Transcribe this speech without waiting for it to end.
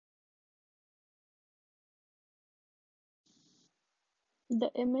The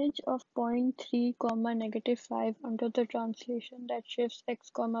image of point 3 comma negative 5 under the translation that shifts x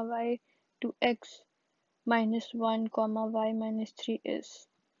comma y to x minus 1 comma y minus 3 is.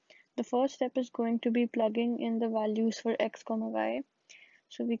 The first step is going to be plugging in the values for x comma y.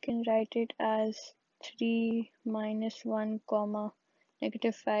 So we can write it as 3 minus 1 comma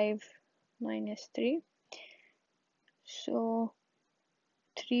negative 5 minus 3. So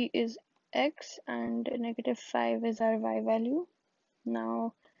 3 is x and negative 5 is our y value.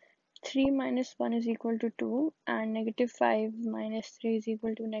 Now 3 minus 1 is equal to 2 and negative 5 minus 3 is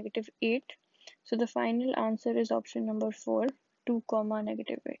equal to negative 8. So the final answer is option number 4, 2 comma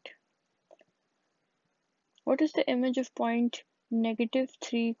negative 8. What is the image of point negative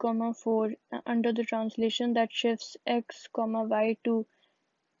 3 comma 4 under the translation that shifts x comma y to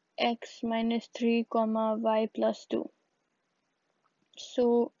x minus 3 comma y plus 2?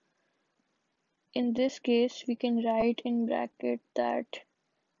 So in this case we can write in bracket that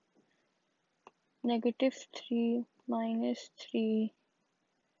negative 3 minus 3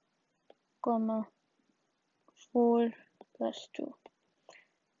 comma 4 plus 2,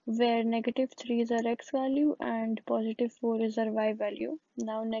 where negative 3 is our x value and positive 4 is our y value.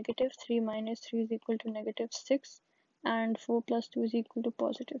 Now negative 3 minus 3 is equal to negative 6 and 4 plus 2 is equal to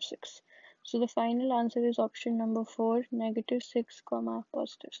positive 6. So the final answer is option number 4, negative 6 comma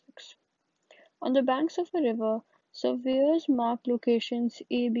positive 6. On the banks of a river, surveyors mark locations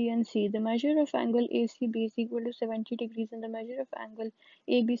A, B, and C. The measure of angle ACB is equal to 70 degrees and the measure of angle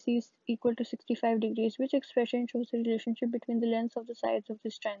ABC is equal to 65 degrees. Which expression shows the relationship between the lengths of the sides of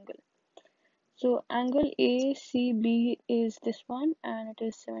this triangle? So angle ACB is this one and it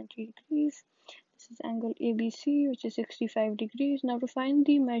is 70 degrees. This is angle ABC, which is 65 degrees. Now to find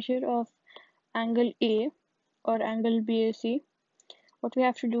the measure of angle A or angle BAC, what we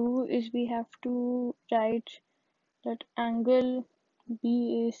have to do is we have to write that angle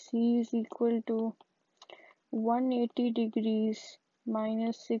BAC is equal to 180 degrees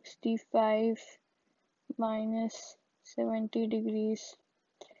minus 65 minus 70 degrees,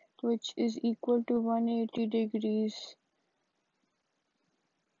 which is equal to 180 degrees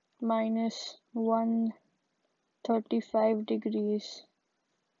minus 135 degrees,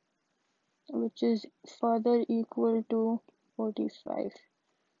 which is further equal to 45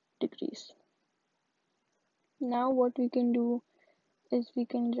 degrees. Now what we can do is we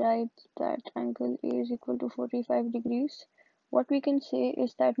can write that angle A is equal to 45 degrees. What we can say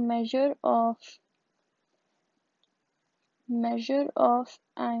is that measure of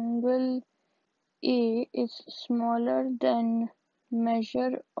angle A is smaller than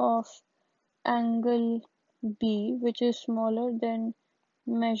measure of angle B, which is smaller than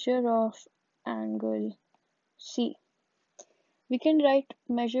measure of angle C. We can write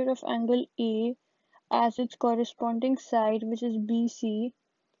measure of angle A as its corresponding side, which is BC.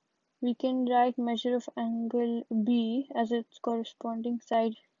 We can write measure of angle B as its corresponding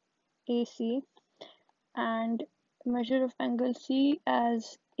side, AC, and measure of angle C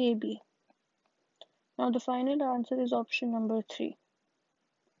as AB. Now the final answer is option number 3.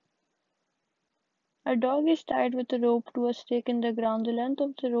 A dog is tied with a rope to a stake in the ground. The length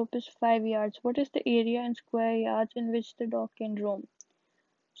of the rope is 5 yards. What is the area in square yards in which the dog can roam?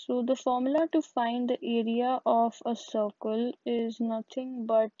 So the formula to find the area of a circle is nothing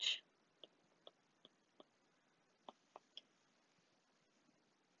but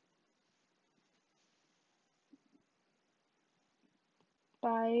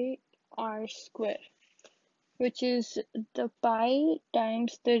pi r square, which is the pi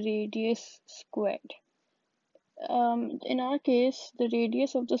times the radius squared. In our case, the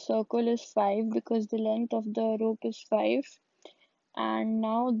radius of the circle is 5 because the length of the rope is 5. And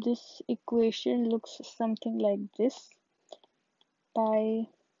now this equation looks something like this: pi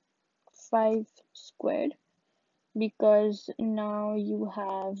 5 squared, because now you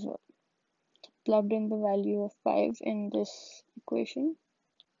have plugged in the value of 5 in this equation.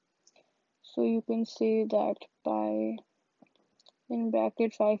 So you can say that pi in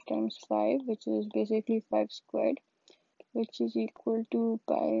bracket 5 times 5, which is basically 5 squared, which is equal to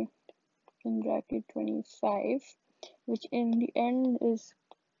pi in bracket 25, which in the end is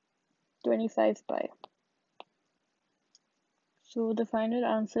 25 pi. So the final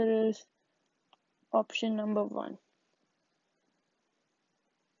answer is option number 1.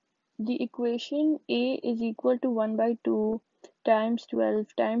 The equation A is equal to 1 by 2 times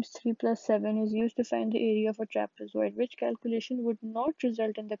 12 times 3 plus 7 is used to find the area of a trapezoid. Which calculation would not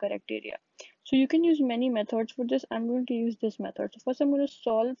result in the correct area? So you can use many methods for this. I'm going to use this method. So first I'm going to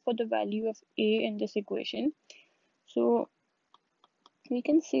solve for the value of A in this equation. So we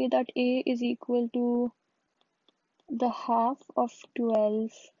can say that A is equal to the half of 12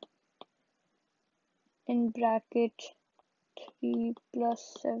 in bracket 3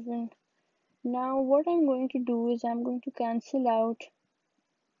 plus 7. Now what I'm going to do is I'm going to cancel out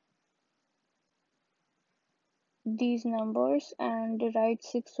these numbers and write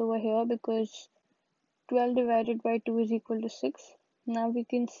 6 over here because 12 divided by 2 is equal to 6. Now we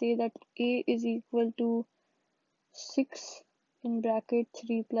can say that A is equal to 6 in bracket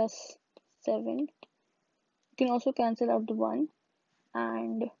 3 plus 7. You can also cancel out the 1,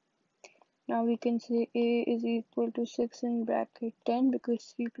 and now we can say A is equal to 6 in bracket 10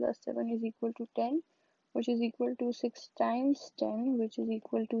 because 3 plus 7 is equal to 10, which is equal to 6 times 10, which is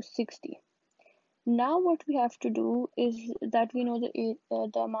equal to 60. Now what we have to do is that we know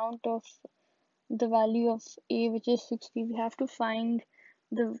the amount of the value of A, which is 60. We have to find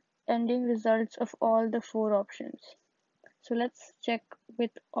the ending results of all the 4 options. So let's check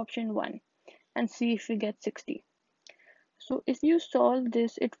with option 1 and see if we get 60. So if you solve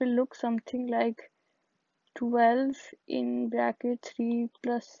this, it will look something like 12 in bracket 3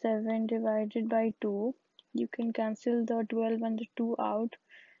 plus 7 divided by 2. You can cancel the 12 and the 2 out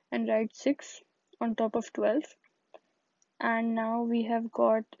and write 6 on top of 12. And now we have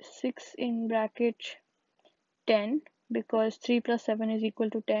got 6 in bracket 10 because 3 plus 7 is equal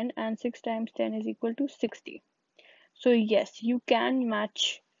to 10 and 6 times 10 is equal to 60. So yes, you can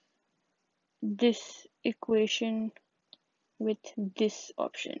match this equation with this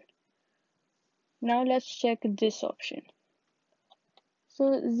option. Now let's check this option.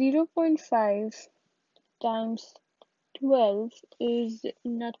 So 0.5 times 12 is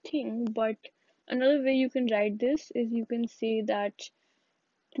nothing, but another way you can write this is you can say that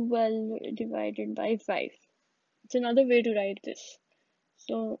 12 divided by 5. It's another way to write this.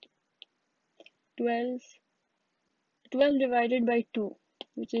 So 12 divided by 2,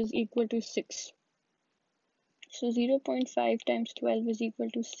 which is equal to 6. So 0.5 times 12 is equal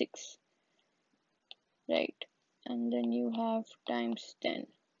to 6, right? And then you have times 10.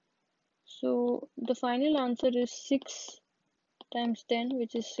 So the final answer is 6 times 10,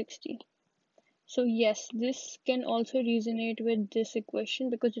 which is 60. So yes, this can also resonate with this equation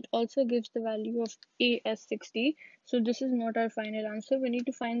because it also gives the value of A as 60. So this is not our final answer. We need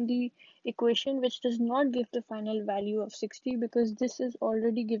to find the equation which does not give the final value of 60 because this is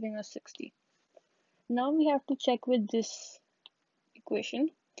already giving us 60. Now we have to check with this equation.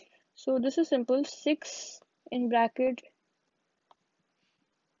 So this is simple. 6 in bracket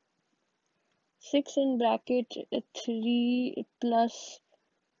 3 plus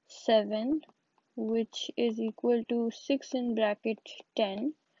 7, which is equal to 6 in bracket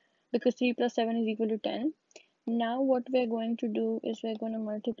 10 because 3 plus 7 is equal to 10. Now what we're going to do is we're going to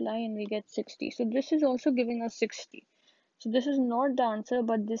multiply and we get 60. So this is also giving us 60. So this is not the answer,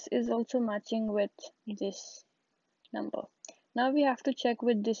 but this is also matching with this number. Now we have to check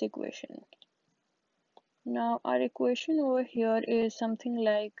with this equation. Now our equation over here is something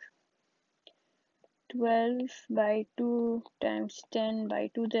like 12 by 2 times 10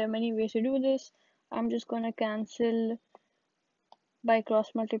 by 2. There are many ways to do this. I'm just going to cancel by cross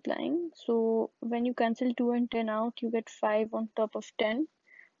multiplying. So when you cancel 2 and 10 out, you get 5 on top of 10.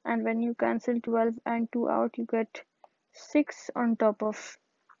 And when you cancel 12 and 2 out, you get 6 on top of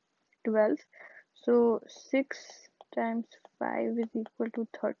 12. So 6 times 5 is equal to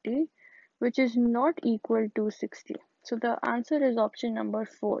 30, which is not equal to 60. So the answer is option number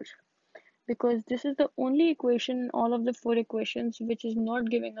 4, because this is the only equation in all of the 4 equations which is not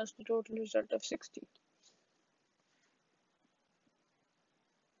giving us the total result of 60.